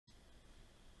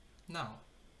Now,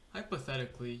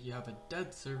 hypothetically, you have a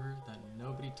dead server that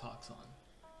nobody talks on.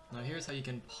 Now here's how you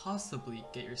can possibly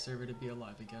get your server to be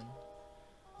alive again.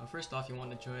 First off, you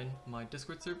want to join my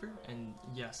Discord server, and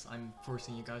yes, I'm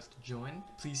forcing you guys to join.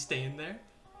 Please stay in there.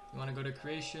 You want to go to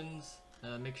creations,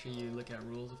 make sure you look at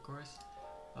rules of course.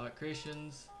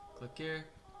 Creations, click here.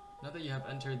 Now that you have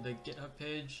entered the GitHub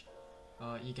page,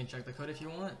 you can check the code if you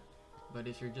want, but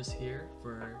if you're just here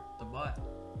for the bot,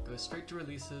 go straight to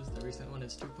releases. The recent one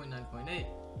is 2.9.8.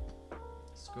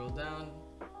 Scroll down,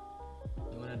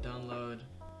 you want to download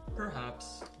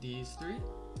perhaps these three.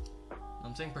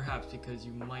 I'm saying perhaps because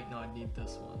you might not need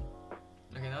this one.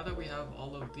 Okay, now that we have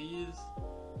all of these,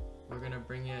 we're gonna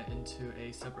bring it into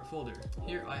a separate folder.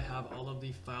 Here I have all of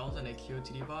the files in a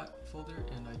QOTD bot folder,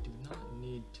 and I do not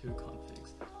need 2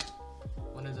 configs.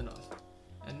 One is enough.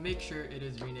 And make sure it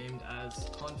is renamed as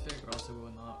config or else it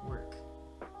will not work.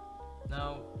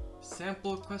 Now,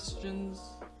 sample questions.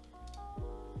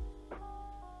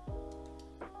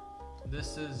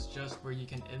 This is just where you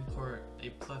can import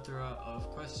a plethora of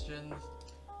questions.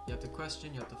 You have the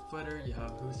question, you have the footer, you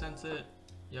have who sent it,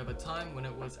 you have a time when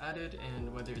it was added,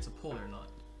 and whether it's a poll or not.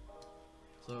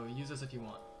 So use this if you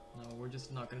want. No, we're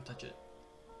just not going to touch it.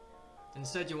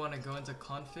 Instead, you want to go into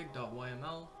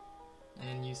config.yml,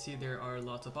 and you see there are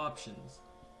lots of options.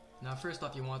 Now first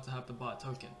off, you want to have the bot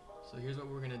token. So here's what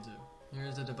we're going to do.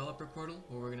 Here's the developer portal.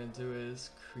 What we're going to do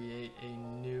is create a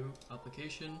new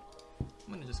application. I'm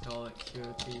going to just call it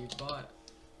QOTD bot.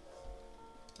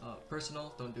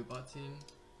 Personal, don't do bot team.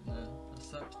 And then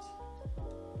accept.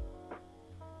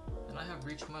 And I have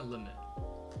reached my limit.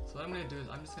 So what I'm going to do is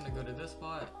I'm just going to go to this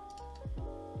bot.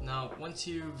 Now once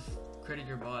you've created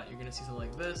your bot, you're going to see something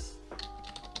like this.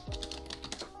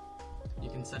 You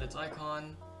can set its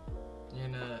icon. You're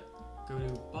going to go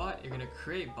to bot, you're going to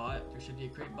create bot. There should be a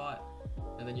create bot.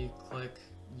 And then you click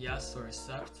yes or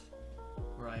accept,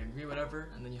 or I agree, whatever,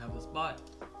 and then you have this bot.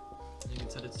 You can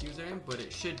set its username, but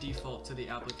it should default to the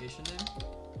application name.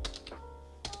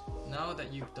 Now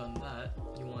that you've done that,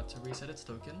 you want to reset its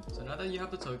token. So now that you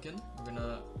have the token, we're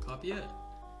gonna copy it.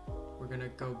 We're gonna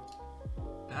go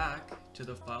back to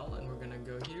the file, and we're gonna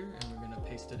go here, and we're gonna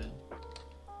paste it in.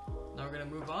 Now we're gonna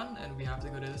move on, and we have to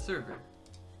go to the server.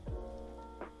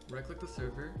 Right click the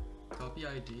server, copy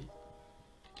ID,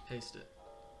 paste it.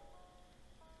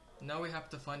 Now we have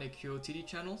to find a QOTD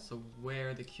channel, so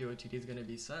where the QOTD is going to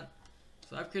be sent.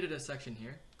 So I've created a section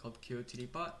here called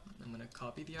QOTD bot. I'm going to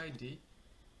copy the ID,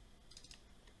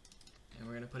 and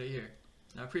we're going to put it here.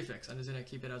 Now prefix, I'm just going to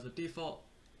keep it as a default.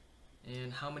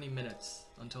 And how many minutes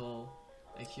until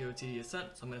a QOTD is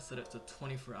sent? So I'm going to set it to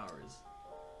 24 hours.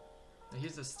 Now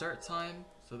here's the start time.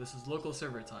 So this is local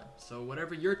server time. So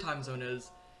whatever your time zone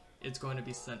is, it's going to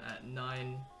be sent at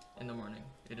 9 in the morning.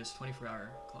 It is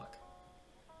 24-hour clock.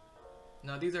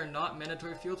 Now these are not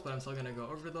mandatory fields, but I'm still going to go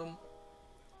over them.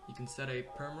 You can set a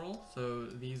perm role, so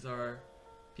these are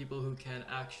people who can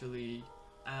actually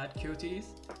add QOTDs,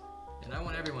 and I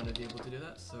want everyone to be able to do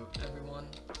that, so everyone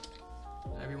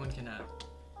can add.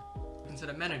 You can set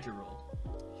a manager role.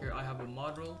 Here I have a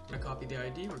mod role. We're going to copy the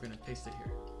ID, we're going to paste it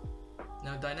here.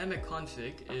 Now dynamic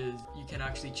config is you can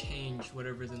actually change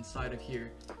whatever is inside of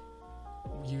here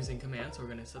using commands, so we're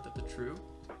going to set that to true.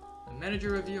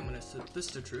 Manager review, I'm going to set this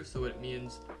to true, so it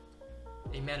means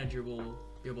a manager will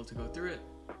be able to go through it.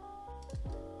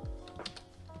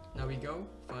 Now we go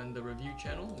find the review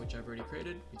channel, which I've already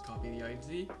created. We copy the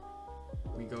ID,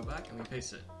 we go back and we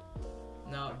paste it.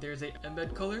 Now there's a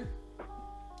embed color,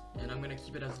 and I'm going to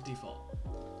keep it as default.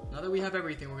 Now that we have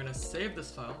everything, we're going to save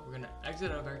this file. We're going to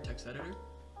exit out of our text editor.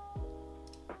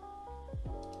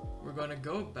 We're going to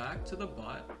go back to the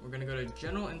bot. We're going to go to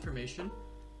general information,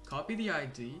 copy the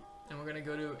ID, and we're going to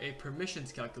go to a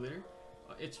permissions calculator.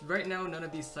 It's right now none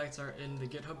of these sites are in the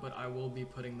GitHub, but I will be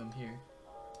putting them here.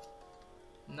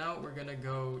 Now we're going to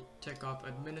go tick off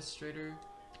administrator.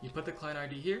 You put the client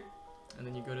ID here, and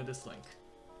then you go to this link.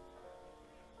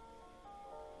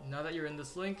 Now that you're in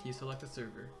this link, you select the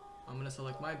server. I'm going to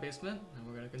select my basement, and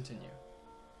we're going to continue.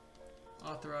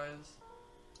 Authorize.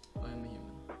 I am a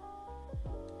human.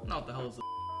 Now what the hell is this?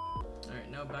 Alright,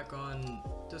 now back on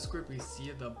Discord, we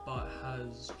see the bot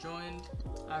has joined.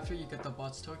 After you get the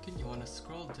bot's token, you want to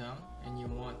scroll down and you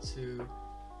want to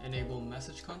enable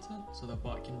message content so the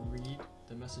bot can read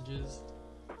the messages,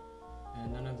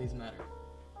 and none of these matter.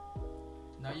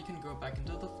 Now you can go back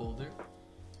into the folder,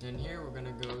 and here we're going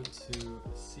to go to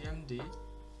cmd,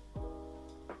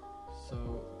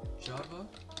 so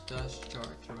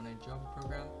java-jar to run a Java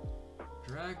program,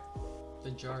 drag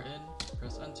the jar in,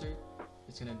 press enter.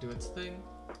 It's going to do its thing,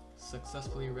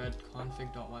 successfully read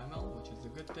config.yml, which is a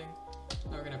good thing.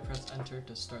 Now we're going to press enter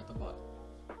to start the bot.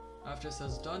 After it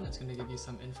says done, it's going to give you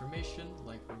some information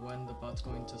like when the bot's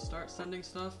going to start sending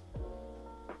stuff,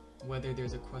 whether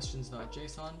there's a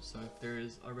questions.json, so if there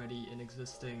is already an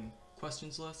existing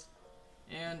questions list,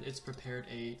 and it's prepared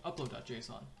a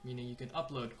upload.json, meaning you can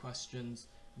upload questions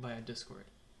via Discord.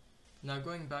 Now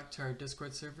going back to our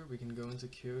Discord server, we can go into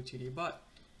QOTD bot,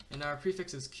 and our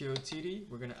prefix is QOTD.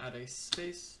 We're going to add a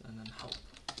space and then help.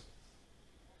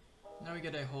 Now we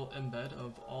get a whole embed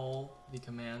of all the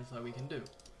commands that we can do.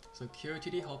 So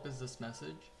QOTD help is this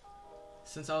message.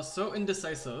 Since I was so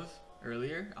indecisive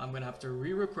earlier, I'm going to have to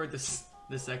re-record this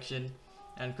section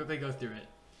and quickly go through it.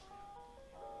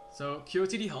 So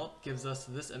QOTD help gives us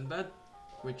this embed,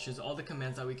 which is all the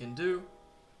commands that we can do,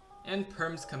 and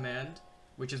perms command,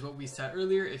 which is what we set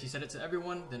earlier. If you set it to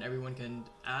everyone, then everyone can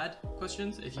add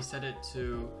questions. If you set it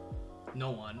to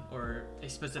no one or a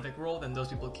specific role, then those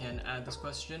people can add this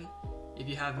question. If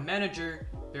you have manager,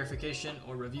 verification,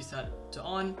 or review set to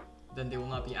on, then they will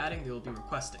not be adding, they will be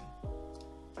requesting.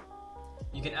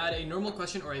 You can add a normal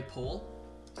question or a poll.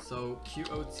 So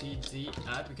QOTD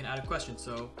add, we can add a question.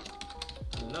 So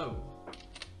hello,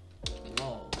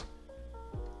 lol.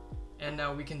 And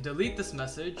now we can delete this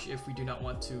message if we do not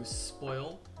want to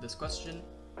spoil this question.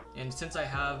 And since I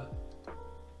have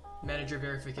manager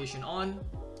verification on,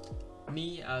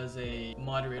 me as a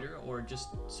moderator or just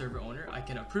server owner, I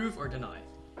can approve or deny.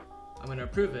 I'm going to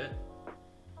approve it,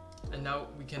 and now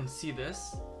we can see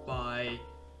this by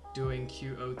doing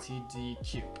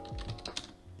QOTD-Q.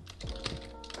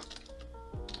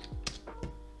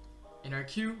 In our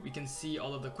queue, we can see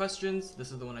all of the questions.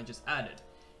 This is the one I just added.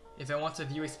 If I want to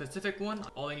view a specific one,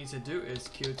 all I need to do is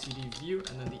QOTD view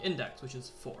and then the index, which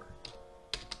is 4.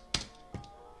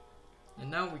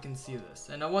 And now we can see this.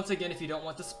 And now once again, if you don't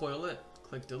want to spoil it,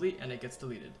 click delete and it gets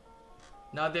deleted.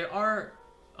 Now there are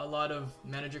a lot of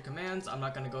manager commands. I'm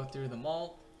not going to go through them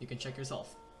all. You can check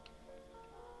yourself.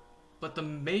 But the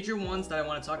major ones that I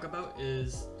want to talk about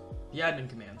is the admin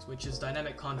commands, which is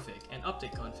dynamic config and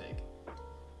update config.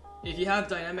 If you have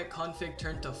dynamic config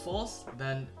turned to false,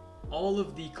 then all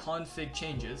of the config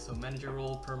changes, so manager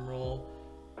role, perm role,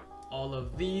 all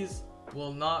of these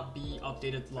will not be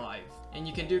updated live. And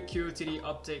you can do QOTD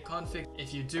update config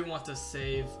if you do want to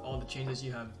save all the changes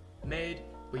you have made,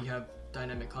 but you have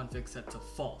dynamic config set to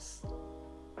false.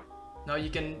 Now you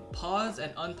can pause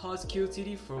and unpause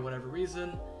QOTD for whatever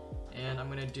reason, and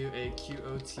I'm going to do a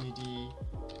QOTD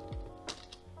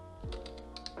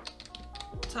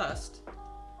test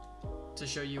to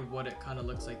show you what it kind of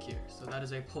looks like here. So that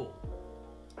is a poll.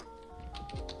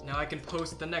 Now I can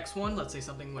post the next one. Let's say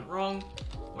something went wrong,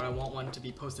 or I want one to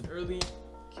be posted early.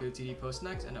 QOTD post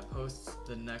next, and it posts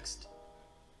the next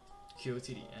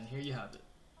QOTD. And here you have it.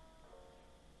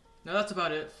 Now that's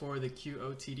about it for the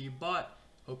QOTD bot.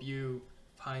 Hope you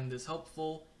find this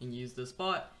helpful and use this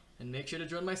bot. And make sure to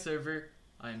join my server.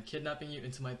 I am kidnapping you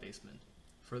into my basement.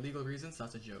 For legal reasons,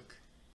 that's a joke.